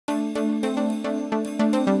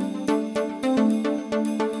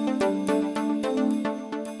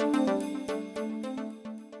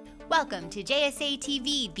Welcome to JSA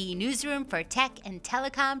TV, the newsroom for tech and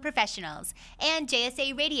telecom professionals, and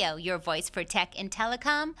JSA Radio, your voice for tech and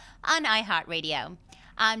telecom on iHeartRadio.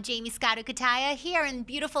 I'm Jaymie Scotto Cutaia here in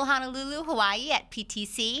beautiful Honolulu, Hawaii at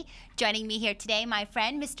PTC. Joining me here today, my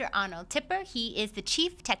friend, Mr. Arnold Nipper. He is the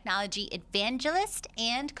Chief Technology Evangelist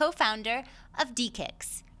and co-founder of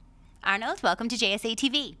DE-CIX. Arnold, welcome to JSA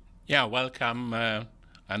TV. Yeah, welcome,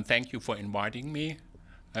 and thank you for inviting me.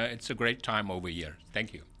 It's a great time over here.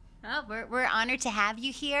 Thank you. Oh, we're honored to have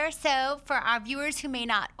you here. So for our viewers who may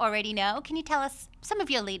not already know, can you tell us some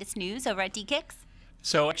of your latest news over at DE-CIX?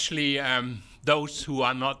 So actually, those who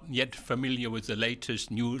are not yet familiar with the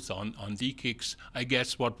latest news on DE-CIX, I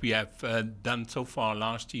guess what we have done so far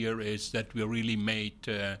last year is that we really made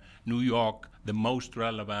New York the most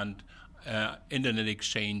relevant internet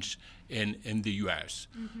exchange in the US.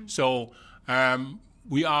 Mm-hmm. So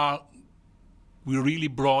we really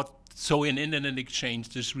brought. So in internet exchange,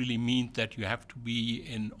 this really means that you have to be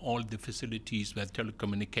in all the facilities where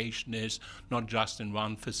telecommunication is, not just in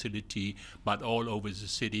one facility, but all over the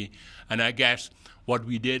city. And I guess what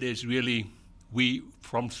we did is really,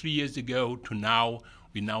 from 3 years ago to now,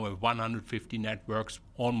 we now have 150 networks,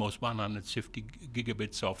 almost 150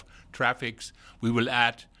 gigabits of traffics. We will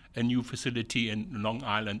add a new facility in Long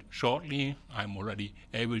Island shortly. I'm already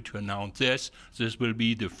able to announce this. This will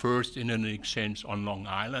be the first internet exchange on Long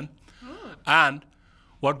Island. And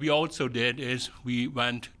what we also did is we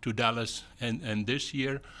went to Dallas and this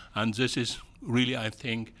year, and this is really, I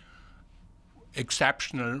think,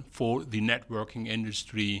 exceptional for the networking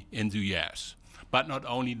industry in the US. But not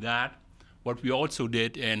only that, what we also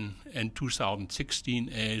did in 2016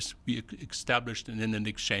 is we established an internet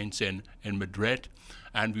exchange in Madrid,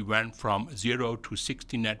 and we went from 0 to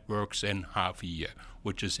 60 networks in half a year,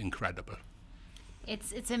 which is incredible.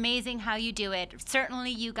 It's amazing how you do it.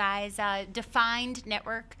 Certainly you guys defined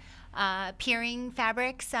network peering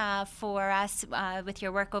fabrics for us with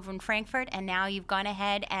your work over in Frankfurt, and now you've gone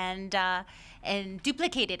ahead and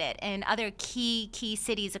duplicated it in other key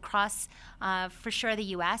cities across, for sure, the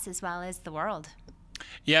U.S. as well as the world.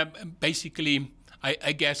 Yeah, basically,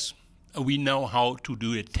 I guess we know how to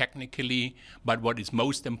do it technically, but what is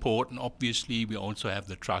most important, obviously, we also have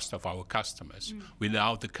the trust of our customers. Mm.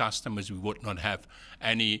 Without the customers, we would not have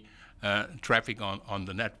any traffic on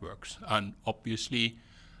the networks. And obviously,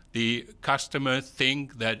 the customers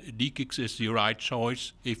think that DE-CIX is the right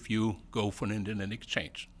choice if you go for an internet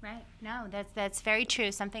exchange. Right. No, that's very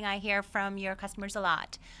true. Something I hear from your customers a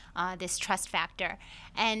lot, this trust factor.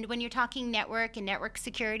 And when you're talking network and network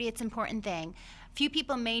security, it's an important thing. Few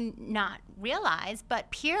people may not realize,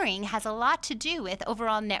 but peering has a lot to do with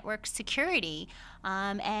overall network security.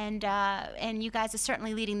 And you guys are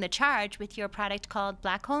certainly leading the charge with your product called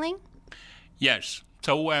blackholing? Yes.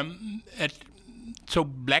 So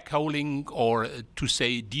blackholing, or to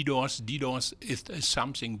say DDoS is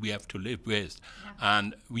something we have to live with. Yeah.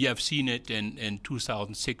 And we have seen it in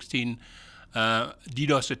 2016.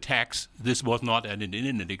 DDoS attacks, this was not at an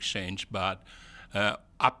internet exchange, but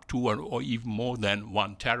up to or even more than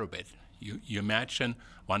 1 terabit. You imagine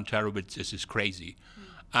 1 terabit, this is crazy. Mm.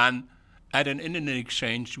 And at an internet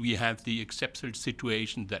exchange, we have the exceptional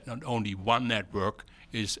situation that not only one network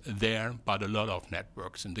is there, but a lot of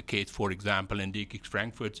networks. In the case, for example, in DE-CIX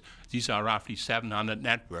Frankfurt, these are roughly 700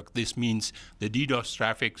 networks. This means the DDoS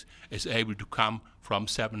traffic is able to come from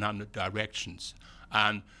 700 directions,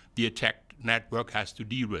 and the attacked network has to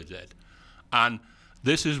deal with it. And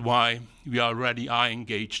this is why we already are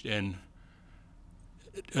engaged in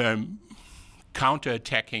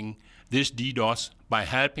counterattacking this DDoS by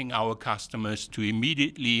helping our customers to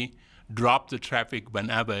immediately drop the traffic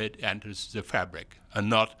whenever it enters the fabric, and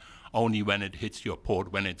not only when it hits your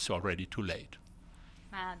port when it's already too late.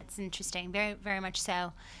 Wow, that's interesting. Very, very much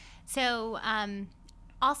so. So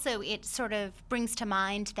also it sort of brings to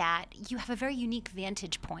mind that you have a very unique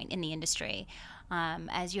vantage point in the industry,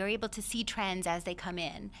 as you're able to see trends as they come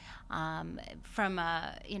in from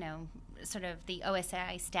sort of the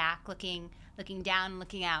OSI stack, looking down,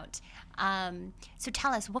 looking out. So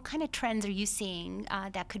tell us, what kind of trends are you seeing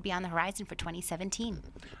that could be on the horizon for 2017?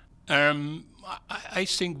 I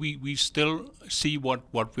think we still see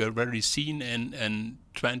what we already seen in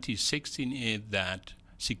 2016 is that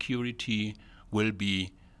security will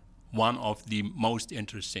be one of the most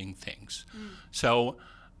interesting things. Mm. So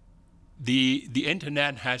the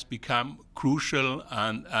internet has become crucial,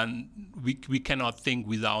 and we cannot think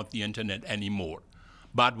without the internet anymore.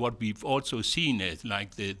 But what we've also seen is,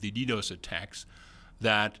 like the DDoS attacks,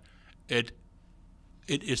 that it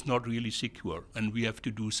it is not really secure, and we have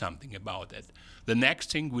to do something about it. The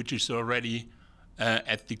next thing, which is already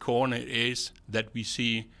at the corner, is that we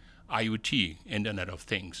see IoT, Internet of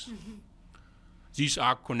Things. Mm-hmm. These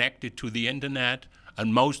are connected to the internet,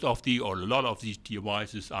 and most of or a lot of these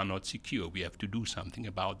devices are not secure. We have to do something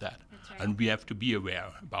about that. That's right. And we have to be aware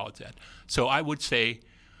about that. So I would say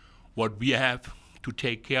what we have to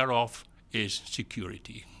take care of is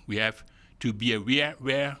security. We have to be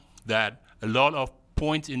aware that a lot of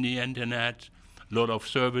points in the internet, a lot of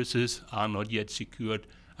services are not yet secured,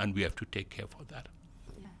 and we have to take care for that.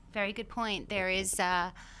 Yeah, very good point. There is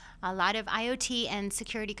a lot of IoT and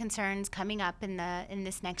security concerns coming up in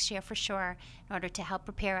this next year for sure, in order to help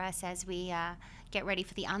prepare us as we get ready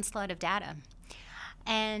for the onslaught of data.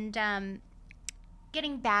 And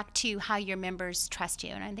getting back to how your members trust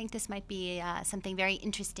you, and I think this might be something very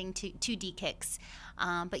interesting to DE-CIX,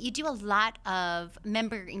 but you do a lot of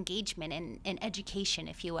member engagement and education,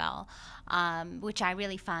 if you will, which I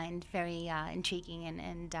really find very intriguing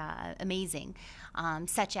and amazing,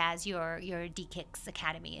 such as your DE-CIX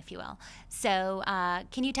Academy, if you will. So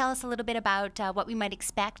can you tell us a little bit about what we might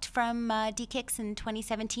expect from DE-CIX in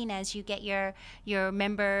 2017 as you get your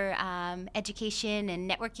member education and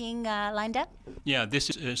networking lined up? Yeah, this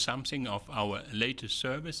is something of our latest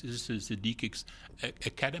service. This is the DE-CIX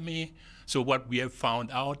Academy. So what we have found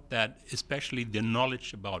out that especially the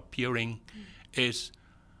knowledge about peering is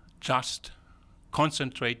just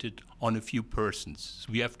concentrated on a few persons.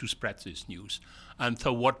 We have to spread this news. And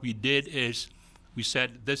so what we did is we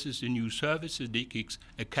said, this is a new service, the DE-CIX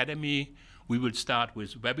Academy. We will start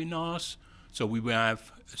with webinars. So we will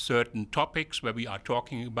have certain topics where we are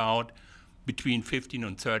talking about between 15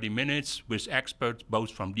 and 30 minutes with experts,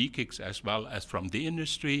 both from DE-CIX as well as from the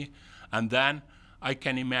industry. And then I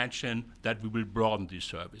can imagine that we will broaden these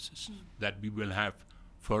services, that we will have,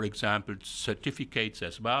 for example, certificates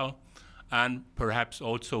as well, and perhaps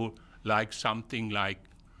also like something like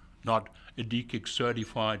not a DE-CIX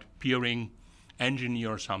certified peering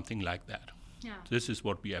engineer or something like that. Yeah. This is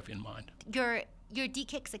what we have in mind. Your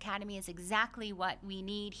DE-CIX Academy is exactly what we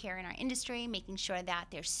need here in our industry, making sure that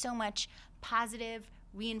there's so much positive,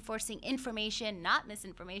 reinforcing information, not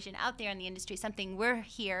misinformation, out there in the industry, something we're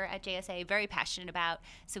here at JSA very passionate about.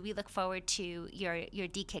 So we look forward to your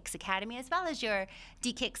DE-CIX Academy, as well as your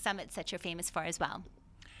DE-CIX summits that you're famous for as well.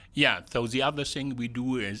 Yeah, so the other thing we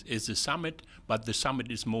do is a summit, but the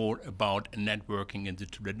summit is more about networking and the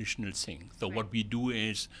traditional thing. So right. What we do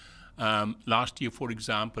is, last year, for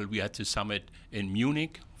example, we had the summit in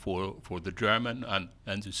Munich for the German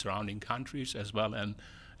and the surrounding countries, as well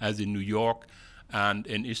as in New York and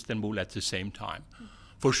in Istanbul at the same time.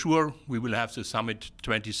 For sure, we will have the summit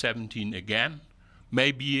 2017 again,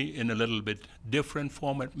 maybe in a little bit different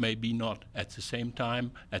format, maybe not at the same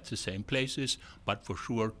time, at the same places, but for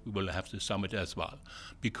sure we will have the summit as well.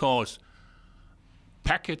 Because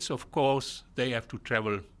packets, of course, they have to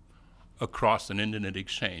travel across an internet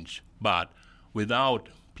exchange, but without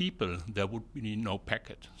people, there would be no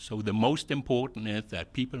packet. So the most important is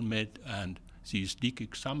that people meet, and these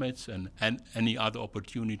DE-CIX summits and any other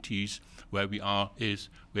opportunities where we are is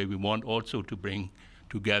where we want also to bring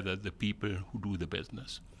together the people who do the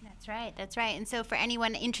business. That's right, that's right. And so for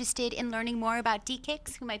anyone interested in learning more about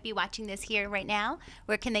DE-CIX who might be watching this here right now,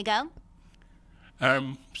 where can they go?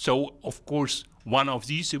 So, of course, one of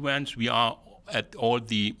these events, we are at all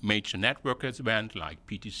the major networkers events like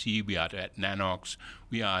PTC, we are at Nanox,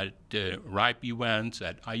 we are at the RIPE events,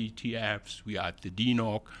 at IETFs, we are at the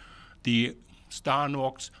DNOC, the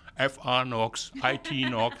StarNox, FRNox,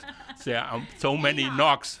 ITNox. There are so many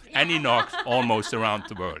NOCs, any NOCs almost around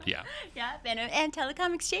the world, yeah. Yeah, and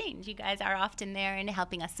Telecom Exchange. You guys are often there and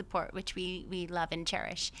helping us support, which we love and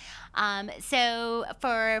cherish. So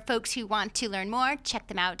for folks who want to learn more, check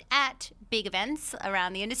them out at big events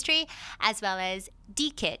around the industry, as well as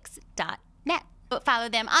DE-CIX.net. Follow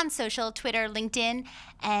them on social, Twitter, LinkedIn,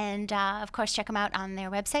 and of course check them out on their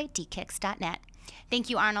website, DE-CIX.net. Thank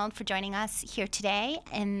you, Arnold, for joining us here today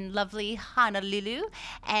in lovely Honolulu.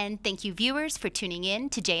 And thank you, viewers, for tuning in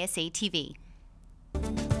to JSA TV.